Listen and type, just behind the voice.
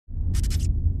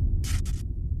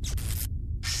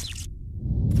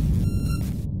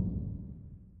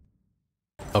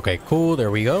Okay, cool.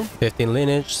 There we go. 15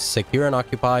 lineage, secure and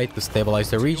occupied to stabilize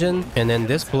the region. And then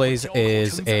this place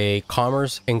is a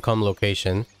commerce income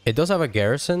location. It does have a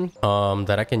garrison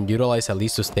that I can utilize at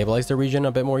least to stabilize the region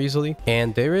a bit more easily.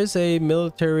 And there is a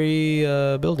military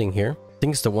building here. I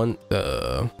think it's the one,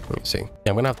 let me see. Yeah,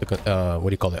 I'm gonna have to,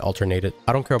 what do you call it? Alternate it.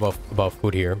 I don't care about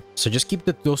food here. So just keep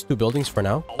those two buildings for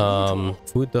now.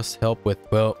 Food does help with,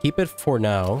 well, keep it for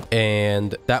now.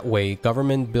 And that way,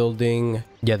 government building,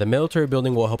 yeah, the military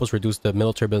building will help us reduce the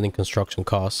military building construction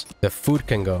costs. The food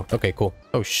can go. Okay, cool.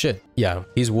 Oh shit. Yeah,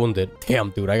 he's wounded. Damn,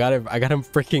 dude, I got him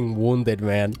freaking wounded,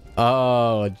 man.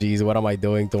 Oh, geez, what am I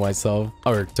doing to myself?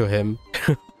 Or to him?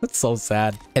 That's so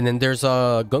sad. And then there's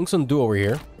a Gongsun Du over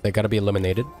here. They gotta be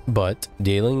eliminated. But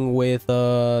dealing with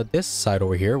this side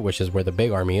over here, which is where the big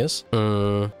army is.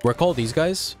 Recall these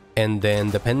guys. And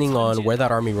then depending on where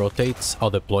that army rotates, I'll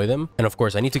deploy them. And of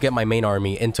course, I need to get my main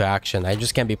army into action. I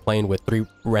just can't be playing with 3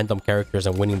 random characters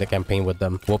and winning the campaign with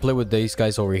them. We'll play with these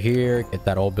guys over here, get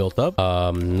that all built up.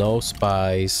 No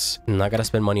spies. I'm not gonna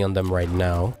spend money on them right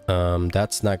now.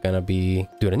 That's not gonna be...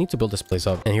 Dude, I need to build this place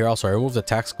up. And here also, I removed the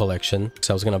tax collection because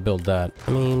I was gonna build that.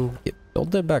 I mean...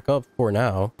 Build it back up for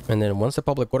now. And then once the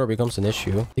public order becomes an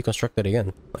issue, deconstruct it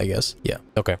again, I guess. Yeah.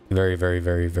 Okay. Very, very,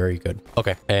 very, very good.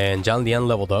 Okay. And Zhang Lian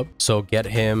leveled up. So get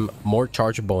him more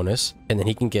charge bonus. And then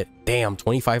he can get, damn,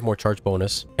 25 more charge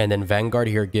bonus. And then Vanguard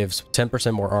here gives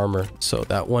 10% more armor. So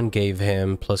that one gave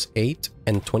him +8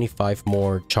 and 25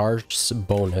 more charge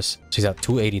bonus. So he's at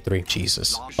 283.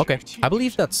 Jesus. Okay. I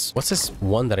believe that's... What's this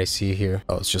one that I see here?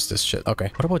 Oh, it's just this shit.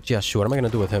 Okay. What about Jiashu? What am I going to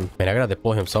do with him? Man, I got to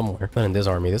deploy him somewhere. Not in this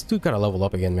army. This dude got to level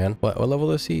up again, man. What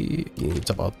level is he? He needs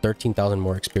about 13,000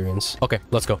 more experience. Okay,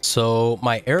 let's go. So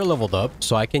my air leveled up.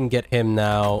 So I can get him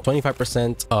now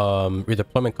 25%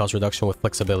 redeployment cost reduction with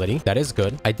flexibility. That is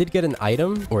good. I did get an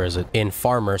item. Where is it? In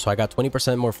farmer. So I got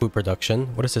 20% more food production.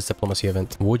 What is this diplomacy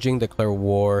event? Wujing declare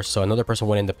war. So another person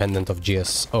went independent of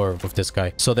GS or of this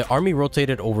guy. So the army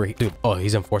rotated over here. Dude, oh,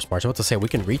 he's in force march. I was about to say we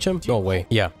can reach him. No way.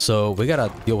 Yeah. So we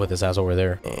gotta deal with his ass over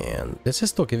there. And this is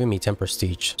still giving me 10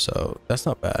 prestige. So that's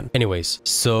not bad. Anyways,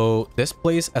 so this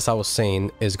place, as I was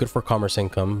saying, is good for commerce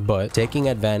income, but taking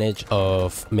advantage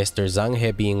of Mr. Zhang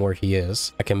He being where he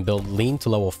is, I can build lean to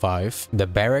level 5. The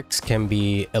barracks can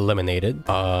be eliminated.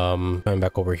 Coming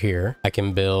back over here, I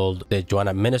can build the Yuan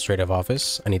administrative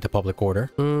office. I need the public order.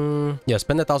 Yeah,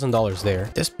 spend $1,000 there.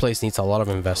 This place needs a lot of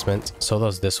investment. So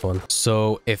does this one.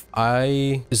 So if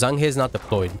Zhang He is not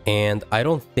deployed, and I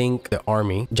don't think the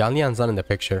army, Zhang Lian's not in the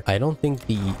picture. I don't think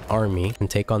the army can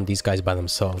take on these guys by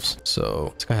themselves.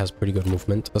 So this guy has pretty good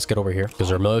movement. Let's get over here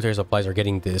because our military supplies are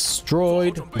getting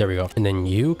destroyed. There we go. And then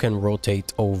you can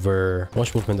rotate over. How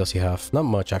much movement does he have? Not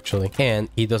much, actually. And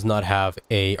he does not have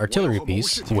a artillery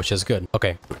piece, which is good.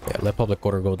 Okay. Yeah, let public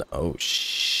order go down. Oh,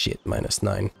 shit.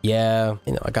 -9. Yeah.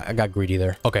 You know, I got greedy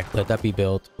there. Okay. Let that be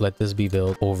built. Let this be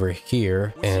built over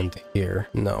here and here.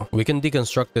 No. We can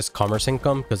deconstruct this commerce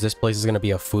income because this place is going to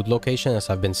be a food location, as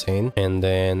I've been saying. And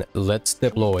then let's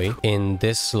deploy in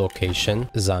this location,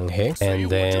 Zhang He. And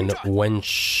then Yuan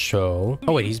Shao.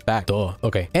 Oh, wait, he's back. Duh.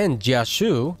 Okay. And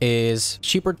Jiashu is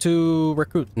cheaper to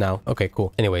recruit now. Okay,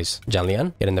 cool. Anyways, Zhang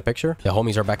Lian, get in the picture. The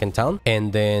homies are back in town.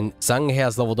 And then Zhang He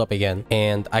has leveled up again.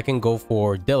 And I can go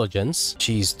for diligence.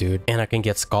 Jeez, dude. And I can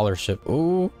get scholarship.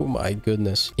 Oh, my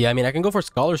goodness. Yeah, I mean, I can go for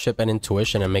scholarship and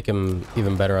intuition and make him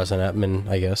even better as an admin,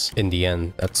 I guess. In the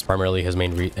end, that's primarily his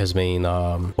main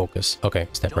focus. Okay,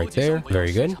 step right there.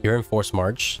 Very good. You're in force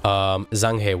march.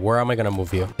 Zhang He, where am I gonna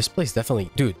move you? This place definitely,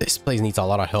 dude, this place needs a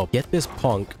lot of help. Get this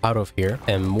punk out of here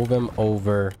and move him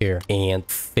over here and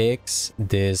fix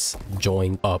this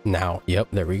joint up now. Yep,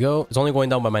 there we go. It's only going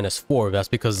down by -4. That's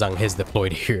because Zhang He's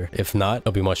deployed here. If not,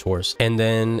 it'll be much worse. And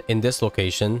then in this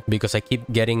location, because I keep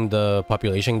getting the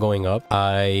population going up,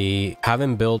 I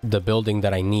haven't built the building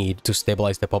that I need to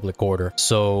stabilize the public order.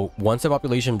 So once the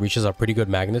population reaches a pretty good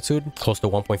magnitude, close to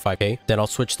 1.5k, then I'll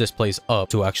switch this place up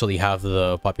to actually have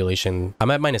the population.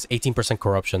 I'm at -18%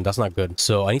 corruption. That's not good.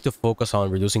 So I need to focus on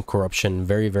reducing corruption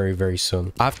very, very, very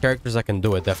soon. I have characters that can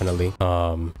do it, definitely.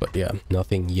 But yeah,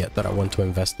 nothing yet that I want to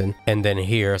invest in. And then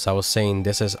here, as I was saying,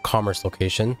 this is a commerce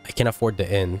location. I can't afford the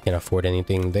inn. Can't afford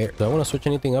anything there. Do I want to switch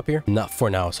anything up here? Not for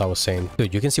now, so I was saying.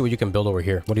 Dude, you can see what you can build over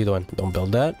here. What are you doing? Don't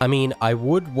build that. I mean, I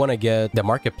would want to get the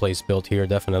marketplace built here,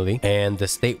 definitely. And the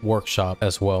state workshop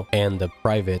as well. And the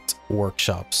private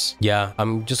workshops. Yeah,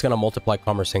 I'm just gonna multiply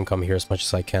commerce income here as much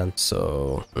as I can.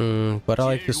 So, but I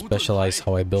like to specialize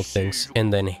how I build things. And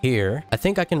then here, I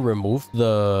think I can remove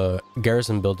the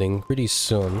garrison building pretty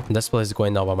soon. This place is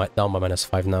going down by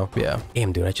 -5 now. Yeah.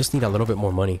 Damn, dude, I just need a little bit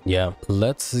more money. Yeah.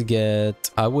 Let's get,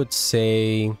 I would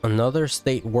say, another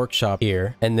state workshop here.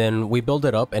 here, and then we build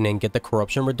it up and then get the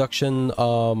corruption reduction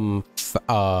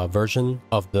version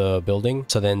of the building.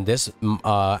 So then this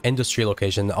industry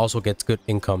location also gets good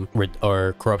income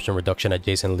or corruption reduction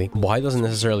adjacently. Why doesn't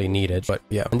necessarily need it, but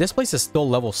yeah. And this place is still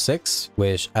level 6,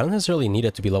 which I don't necessarily need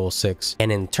it to be level 6.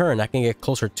 And in turn, I can get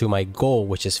closer to my goal,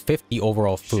 which is 50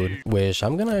 overall food, which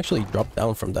I'm gonna actually drop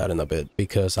down from that in a bit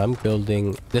because I'm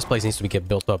building, this place needs to get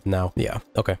built up now. Yeah,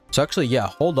 okay. So actually, yeah,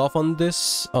 hold off on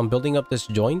this, building up this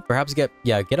joint. Perhaps get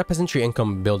a peasantry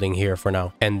income building here for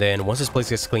now. And then once this place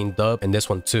gets cleaned up, and this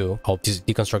one too, I'll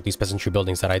deconstruct these peasantry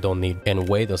buildings that I don't need. And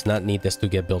Wei does not need this to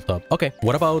get built up. Okay,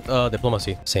 what about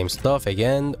diplomacy? Same stuff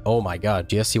again. Oh my god,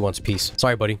 GSC wants peace.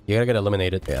 Sorry, buddy, you gotta get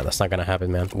eliminated. Yeah, that's not gonna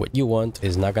happen, man. What you want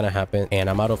is not gonna happen, and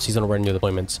I'm out of seasonal retinue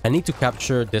deployments. I need to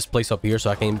capture this place up here so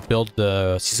I can build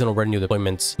the seasonal retinue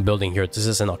deployments building here. This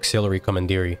is an auxiliary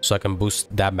commandery, so I can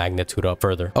boost that magnitude up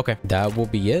further. Okay, that will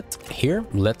be it here.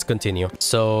 Let's continue.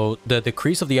 So the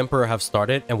decrees of the emperor have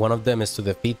started, and one of them is to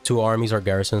defeat 2 armies or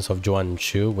garrisons of Yuan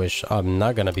Shao, which I'm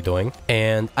not gonna be doing.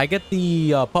 And I get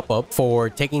the pop-up for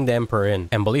taking the emperor in,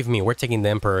 and believe me, we're taking the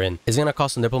emperor in. It's gonna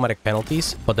cost some diplomatic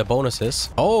penalties, but the bonuses,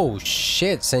 oh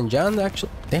shit, Senjan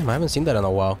actually, damn, I haven't seen that in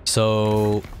a while.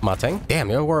 So Mateng, damn,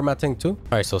 you were Mateng too.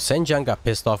 All right, so Senjan got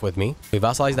pissed off with me. We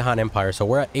vassalized the Han Empire, so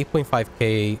we're at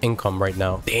 8.5k income right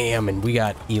now. Damn, and we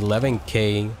got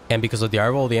 11k, and because of the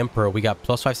arrival of the emperor, we got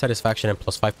 +5 satisfaction and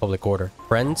 +5 public order.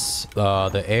 Friends,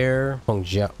 the heir, Kong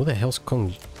Jia. Who the hell's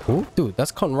Kong? Who? Dude,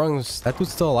 that's Kong Rung's. That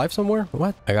dude's still alive somewhere?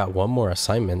 What? I got one more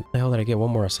assignment. How the hell did I get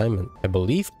one more assignment? I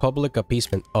believe public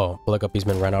appeasement. Oh, public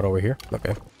appeasement ran out over here.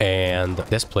 Okay. And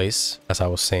this place, as I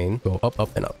was saying, go up,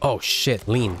 up, and up. Oh shit,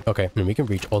 lean. Okay, and we can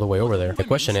reach all the way over there. The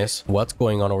question is, what's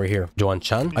going on over here? Yuan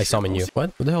Chan, I summon you.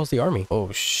 What? Who the hell's the army?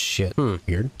 Oh shit.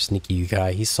 Weird. Sneaky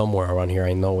guy. He's somewhere around here.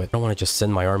 I know it. I don't want to just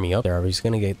send my army up there.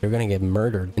 They're gonna get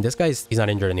murdered. And this guy's, he's not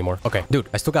injured anymore. Okay, dude,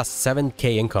 I still got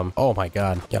 7k income. Oh my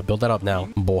god. Yeah, build that up now.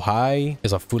 Bohai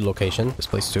is a food location. This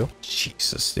place too.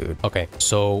 Jesus, dude. Okay,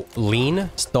 so Lean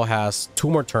still has 2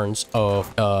 more turns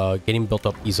of getting built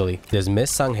up easily. There's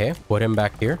Miss Sanghe. Put him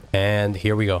back here. And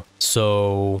here we go.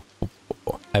 So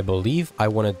I believe I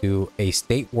want to do a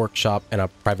state workshop and a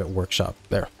private workshop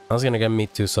there. That's gonna get me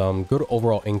to some good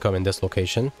overall income in this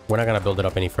location. We're not gonna build it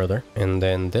up any further. And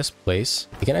then this place,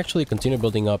 we can actually continue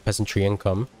building up peasantry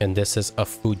income. And this is a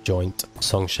food joint.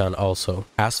 Songshan also.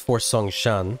 As for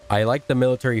Songshan, I like the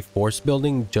military force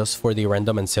building just for the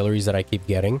random ancillaries that I keep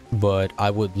getting. But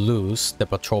I would lose the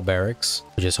patrol barracks,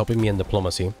 which is helping me in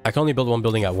diplomacy. I can only build one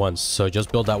building at once, so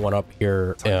just build that one up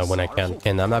here when I can.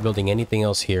 And I'm not building anything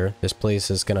else here. This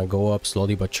place is gonna go up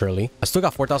slowly but surely. I still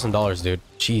got $4,000, dude.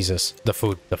 Jesus. The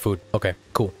food. Okay,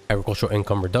 cool. Agricultural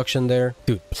income reduction there.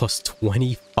 Dude, plus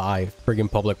 25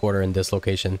 friggin' public order in this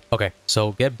location. Okay,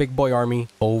 so get big boy army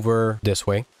over this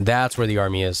way. That's where the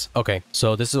army is. Okay,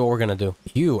 so this is what we're gonna do.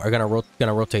 You are gonna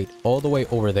rotate all the way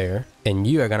over there, and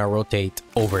you are gonna rotate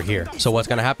over here. So what's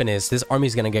gonna happen is this army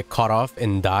is gonna get caught off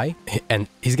and die, and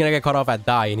he's gonna get caught off at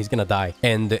die, and he's gonna die.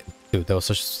 And dude, that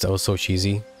was so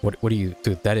cheesy. What do you,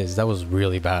 dude? That was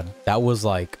really bad. That was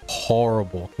like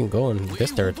horrible. You can go in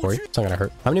this territory. It's not gonna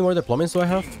hurt. How many more deployments do I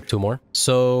have? 2 more.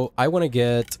 So I want to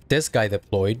get this guy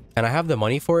deployed, and I have the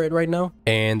money for it right now.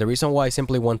 And the reason why I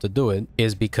simply want to do it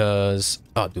is because,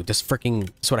 oh dude, this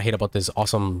is what I hate about this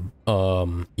awesome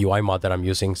UI mod that I'm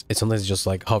using. It sometimes just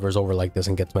like hovers over like this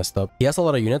and gets messed up. He has a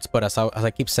lot of units, but as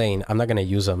I keep saying, I'm not gonna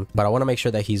use them. But I want to make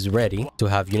sure that he's ready to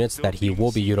have units that he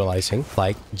will be utilizing,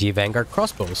 like G Vanguard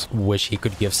crossbows, which he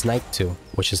could give snipe to,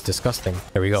 which is disgusting.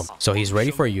 There we go. So he's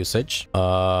ready for usage.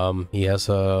 He has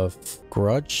a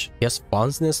grudge. He has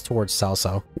fondness towards Cao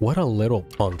Cao. What a little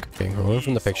punk. Okay, remove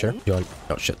from the picture.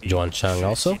 Yuan Shang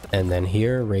also. And then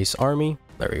here, race army.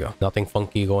 There we go. Nothing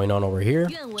funky going on over here,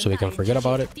 so we can forget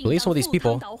about it. At least some of these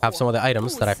people have some of the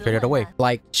items that I've traded away.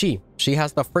 Like Chi. She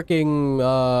has the freaking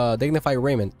dignified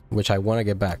raiment, which I want to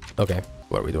get back. Okay,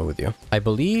 what are we doing with you? I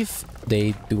believe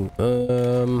they do.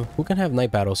 Who can have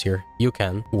night battles here? You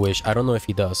can, which I don't know if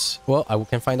he does. Well, I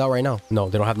can find out right now. No,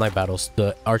 they don't have night battles.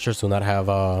 The archers do not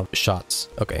have shots.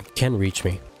 Okay, can reach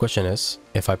me. Question is,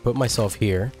 if I put myself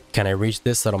here, can I reach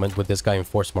this settlement with this guy in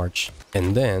force march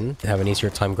and then have an easier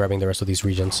time grabbing the rest of these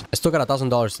regions? I still got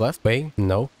 $1,000 left. Wait,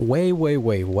 no. Wait.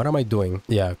 What am I doing?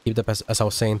 Yeah, keep the as I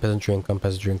was saying, peasantry income.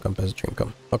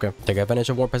 Okay, take advantage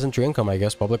of more peasantry income, I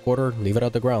guess. Public order, leave it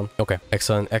at the ground. Okay,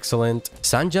 excellent.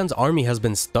 Sanjan's army has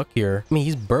been stuck here. I mean,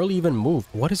 he's barely even moved.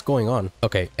 What is going on?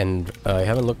 Okay, and I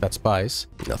haven't looked at spies.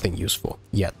 Nothing useful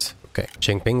yet. Okay.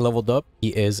 Chengping leveled up. He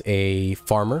is a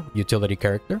farmer, utility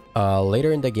character.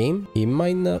 Later in the game, he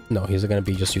might not... No, he's gonna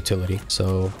be just utility.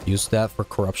 So use that for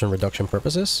corruption reduction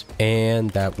purposes. And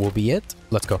that will be it.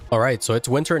 Let's go. All right, so it's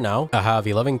winter now. I have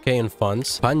 11k in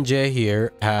funds. Panje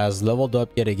here has leveled up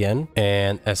yet again.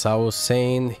 And as I was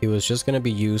saying, he was just gonna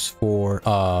be used for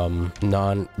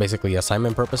basically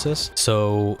assignment purposes.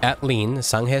 So at lean,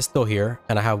 Sanghe is still here.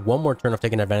 And I have one more turn of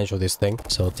taking advantage of this thing.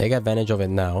 So take advantage of it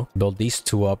now. Build these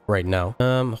two up right now.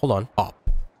 Hold on. Oh.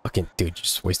 Fucking dude,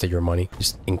 just wasted your money.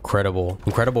 Just incredible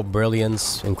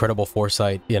brilliance, incredible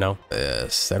foresight, you know. I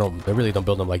really don't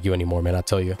build them like you anymore, man, I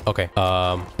tell you. Okay,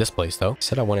 this place though,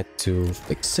 said I wanted to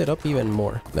fix it up even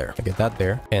more. There, I get that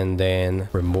there, and then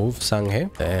remove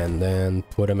Sanghe and then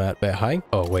put him at Beihai.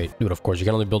 Oh wait, dude, of course you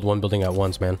can only build one building at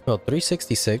once, man. Well,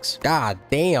 366. God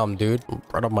damn, dude,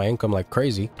 brought up my income like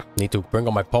crazy. Need to bring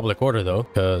up my public order though,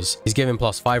 because he's giving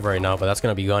 +5 right now, but that's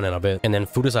gonna be gone in a bit. And then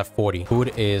food is at 40.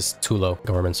 Food is too low.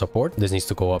 Government support. This needs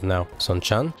to go up now.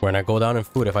 Sun-chan, we're gonna go down in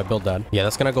food if I build that. Yeah,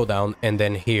 that's gonna go down. And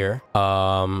then here,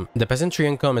 the peasantry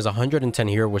income is 110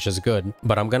 here, which is good,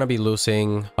 but I'm gonna be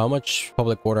losing... How much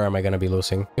public order am I gonna be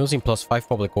losing? Losing +5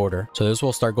 public order. So this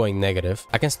will start going negative.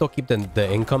 I can still keep the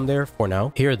income there for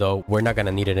now. Here though, we're not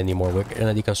gonna need it anymore. We're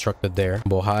gonna deconstruct it there.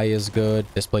 Bohai is good.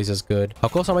 This place is good. How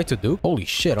close am I to Duke? Holy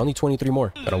shit, only 23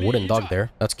 more. Got a wooden dog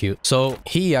there. That's cute. So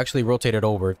he actually rotated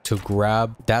over to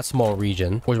grab that small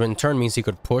region, which in turn means he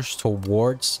could push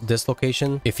towards this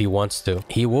location if he wants to.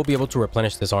 He will be able to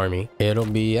replenish this army. It'll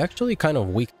be actually kind of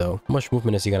weak though. How much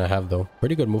movement is he gonna have though?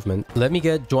 Pretty good movement. Let me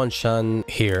get Yuan Shao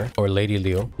here, or Lady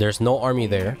Liu. There's no army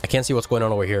there. I can't see what's going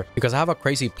on over here because I have a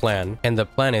crazy plan, and the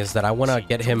plan is that I want to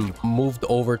get him moved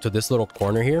over to this little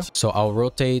corner here. So I'll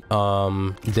rotate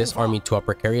this army to a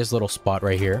precarious little spot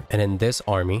right here, and then this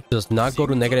army does not go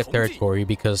to negative territory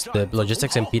because the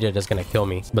logistics impeded is gonna kill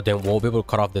me, but then we'll be able to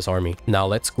cut off this army. Now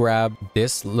let's grab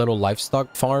this little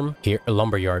livestock farm here, a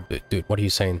lumber yard. Dude, what are you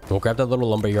saying? We'll grab that little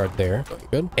lumber yard there.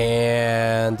 Good.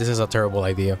 And this is a terrible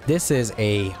idea. This is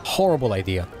a horrible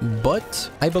idea, but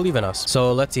I believe in us.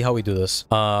 So let's see how we do this.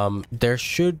 There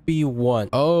should be one.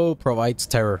 Oh, provides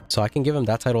terror. So I can give him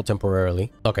that title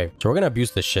temporarily. Okay, so we're gonna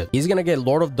abuse this shit. He's gonna get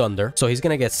Lord of Thunder, so he's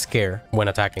gonna get scared when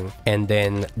attacking. And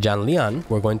then Jan Lian,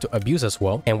 we're going to abuse as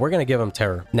well, and we're gonna give him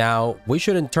terror. Now, we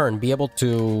should in turn be able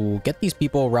to get these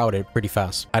people routed pretty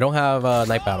fast. I don't have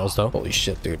night battles though. Holy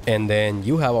shit, dude. And then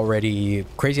you have already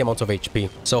crazy amounts of HP.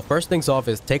 So first things off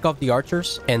is take off the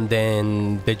archers, and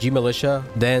then the G militia,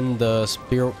 then the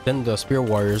spear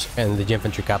warriors, and the G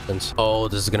infantry captains. Oh,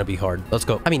 this is gonna be hard. Let's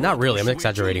go. I mean, not really, I'm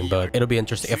exaggerating, but it'll be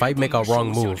interesting. If I make a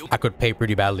wrong move, I could pay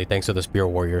pretty badly thanks to the spear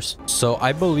warriors. So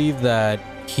I believe that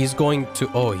he's going to...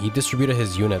 Oh, he distributed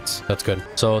his units. That's good.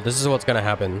 So this is what's gonna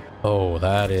happen. Oh,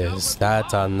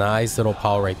 that's a nice little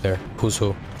pal right there. Who's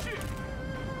who?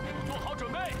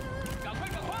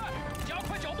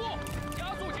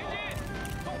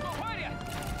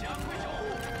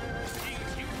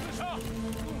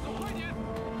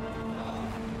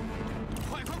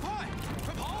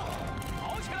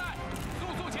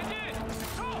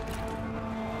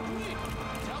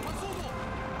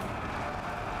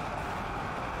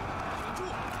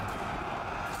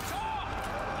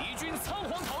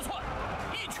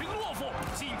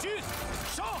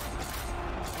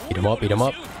 Beat him up, beat him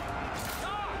up.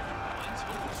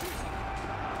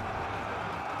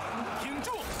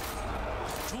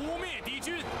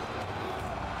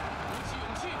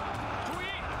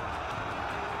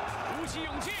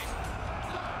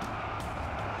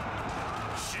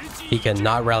 He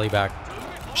cannot rally back.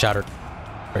 Shattered.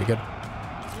 Very good.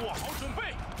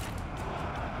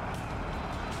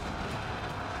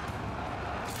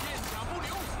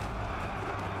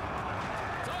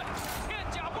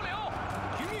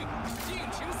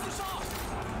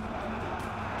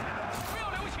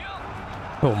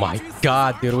 Oh my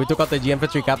god, dude. We took out the G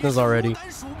infantry captains already.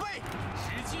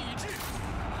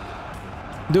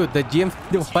 Dude, the GM...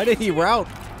 Why did he rout?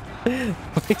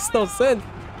 Makes no sense.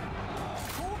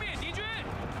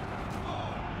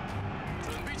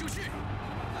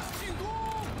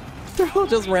 They're all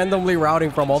just randomly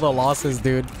routing from all the losses,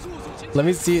 dude. Let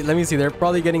me see. They're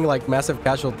probably getting like massive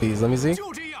casualties. Let me see.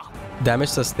 Damage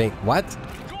sustained. What?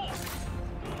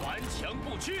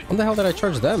 When the hell did I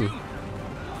charge them?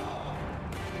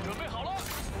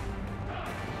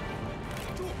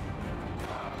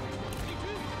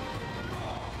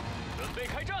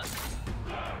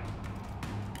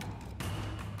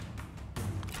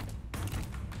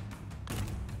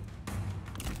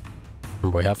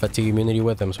 We have fatigue immunity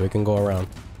with him, so we can go around.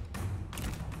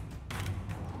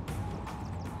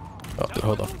 Oh, dude,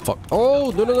 hold the fuck.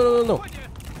 Oh, no.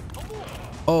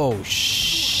 Oh,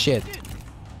 shit. shit.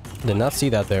 Did not see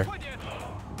that there.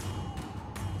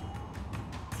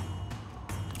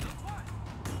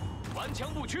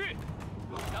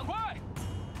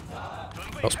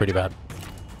 That was pretty bad.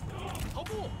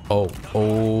 Oh,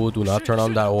 oh, do not turn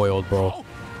on that oil, bro.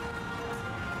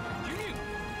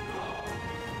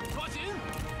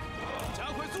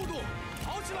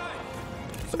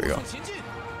 There you go.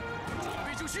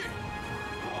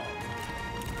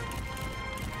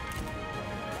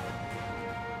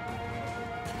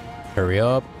 Hurry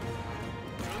up.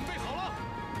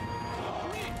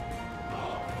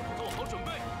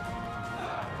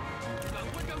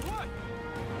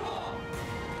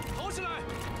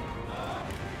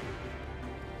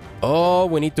 Oh,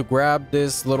 we need to grab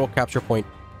this little capture point.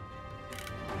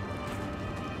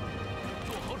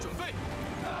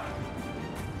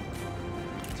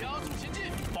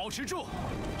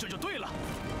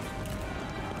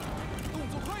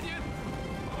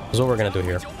 That's what we're gonna do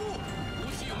here.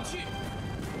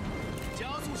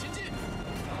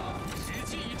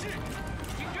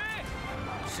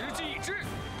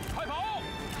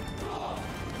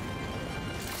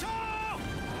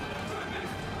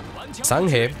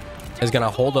 Sanghe is gonna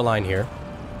hold the line here.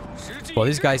 Well,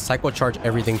 these guys psycho charge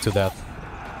everything to death.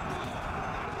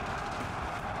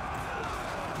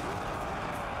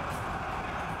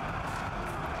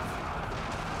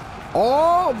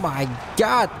 Oh my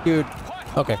god, dude.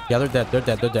 Okay, yeah, they're dead. They're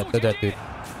dead. They're dead. They're dead, dude.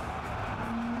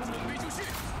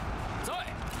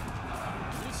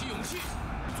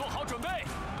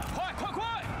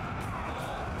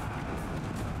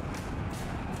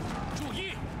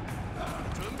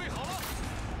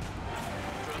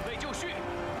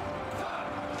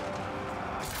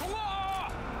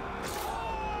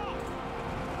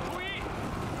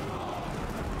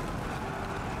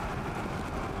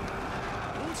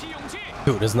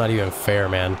 Dude, it's not even fair,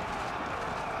 man.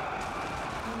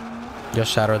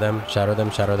 Just shatter them, shatter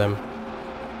them, shatter them.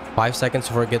 5 seconds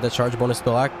before I get the charge bonus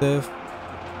still active.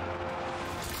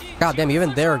 God damn,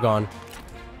 even they're gone.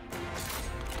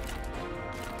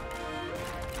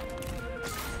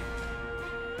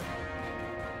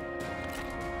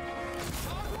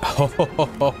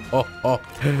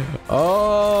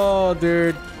 Oh,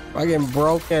 dude. Fucking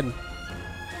broken.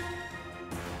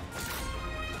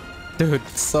 Dude,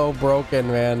 so broken,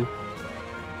 man.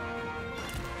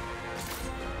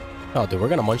 Oh, dude, we're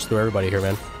gonna munch through everybody here,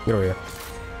 man. Get over here.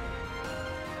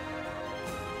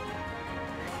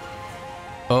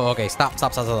 Oh, okay. Stop.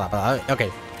 Okay.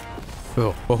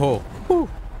 Oh, oh, oh.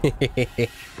 I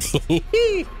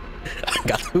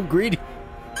got too greedy.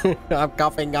 I'm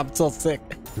coughing. I'm so sick.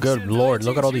 Good lord,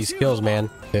 look at all these kills, man.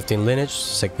 15 lineage,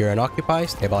 secure and occupy,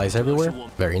 stabilize everywhere.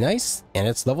 Very nice. And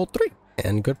it's level 3.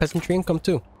 And good peasantry income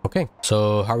too. Okay,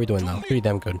 so how are we doing now? Pretty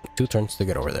damn good. 2 turns to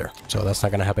get over there. So that's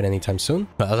not gonna happen anytime soon.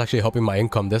 I was actually helping my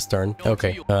income this turn.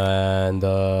 Okay, and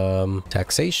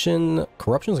taxation.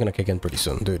 Corruption is gonna kick in pretty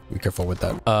soon. Dude, be careful with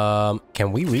that.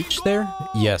 Can we reach there?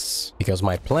 Yes, because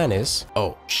my plan is...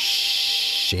 Oh,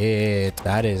 shit.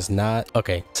 That is not...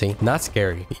 Okay, see? Not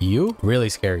scary. You? Really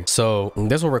scary. So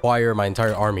this will require my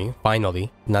entire army,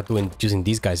 finally. Not using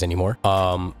these guys anymore.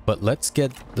 But let's do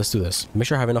this. Make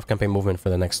sure I have enough campaign movement for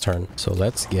the next turn. So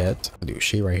let's get Liu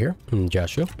right here.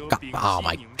 Jashu. Oh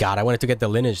my god, I wanted to get the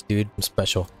lineage, dude. I'm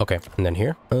special. Okay, and then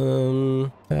here.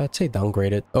 I'd say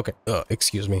downgrade it. Okay,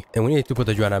 excuse me. And we need to put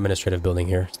the Yuan administrative building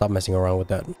here. Stop messing around with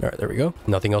that. All right, there we go.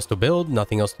 Nothing else to build.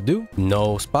 Nothing else to do.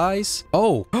 No spies.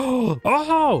 Oh,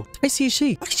 oh, I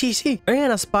see. I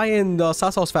had a spy in the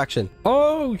Sasao's faction.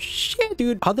 Oh shit,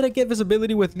 dude. How did I get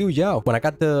visibility with Liu Yao? When I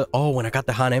got the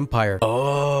Han Empire.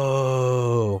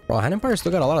 Oh, bro, Han Empire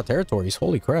still got a lot of territories.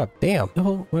 Holy crap. Damn.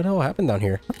 What the hell happened down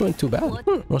here? Not doing too bad.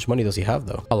 How much money does he have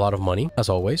though? A lot of money, as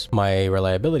always. My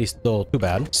reliability is still too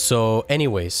bad. So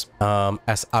anyways,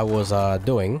 as I was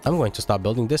doing, I'm going to stop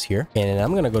building this here, and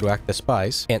I'm gonna go to active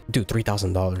spies. And dude,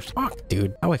 $3,000. Fuck,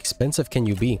 dude. How expensive can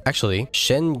you be? Actually,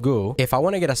 Shengu, if I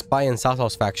want to get a spy in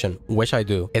Sasao's faction, which I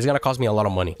do, it's gonna cost me a lot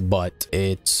of money, but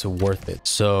it's worth it.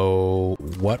 So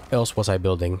what else was I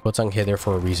building? Put something there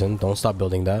for a reason. Don't stop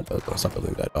building that. Don't stop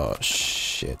building that. Oh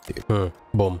shit, dude.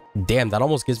 Boom. Damn, that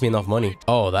almost gives me enough money.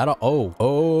 Oh,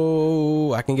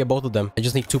 I can get both of them. I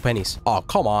just need 2 pennies. Oh,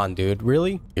 come on, dude.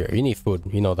 Really? Here, you need food.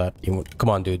 You know that. Come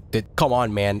on, dude. Come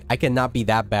on, man. I cannot be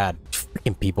that bad.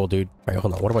 Freaking people, dude. All right,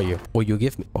 hold on. What about you? Will you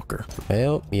give me? Fucker.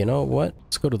 Well, you know what?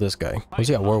 Let's go to this guy. Who's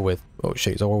he at war with? Oh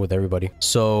shit, he's at war with everybody.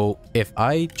 So if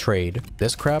I trade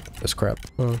this crap,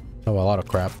 oh, a lot of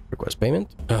crap. Request payment.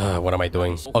 What am I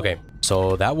doing? Okay,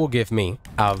 So that will give me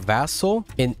a vassal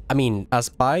in, I mean, a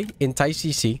spy in Tai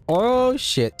CC. Oh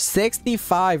shit.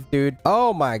 65, dude.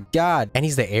 Oh my god. And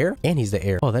he's the heir? And he's the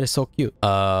heir. Oh, that is so cute.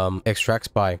 Extract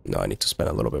spy. No, I need to spend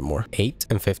a little bit more. 8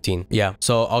 and 15. Yeah.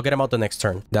 So I'll get him out the next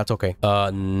turn. That's okay.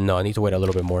 No, I need to wait a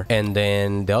little bit more. And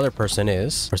then the other person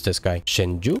is, where's this guy?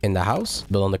 Shenju in the house,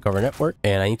 build on the cover network.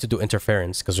 And I need to do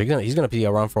interference because he's gonna be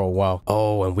around for a while.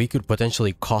 Oh, and we could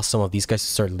potentially cause some of these guys to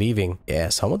start leaving. Yeah,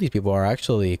 some of these people are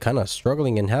actually kind of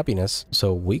struggling in happiness.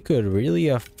 So we could really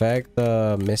affect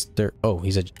Mr. Oh,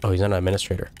 he's an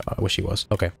administrator. I wish he was.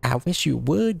 Okay. I wish you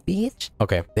would, bitch.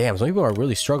 Okay. Damn, some people are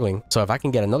really struggling. So if I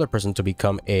can get another person to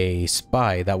become a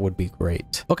spy, that would be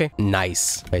great. Okay.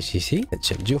 Nice.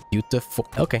 Shenju. Beautiful.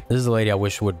 Okay. This is the lady I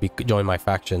wish would join my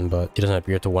faction, but she doesn't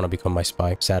appear to want to become my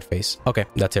spy. Sad face. Okay.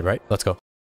 That's it, right? Let's go.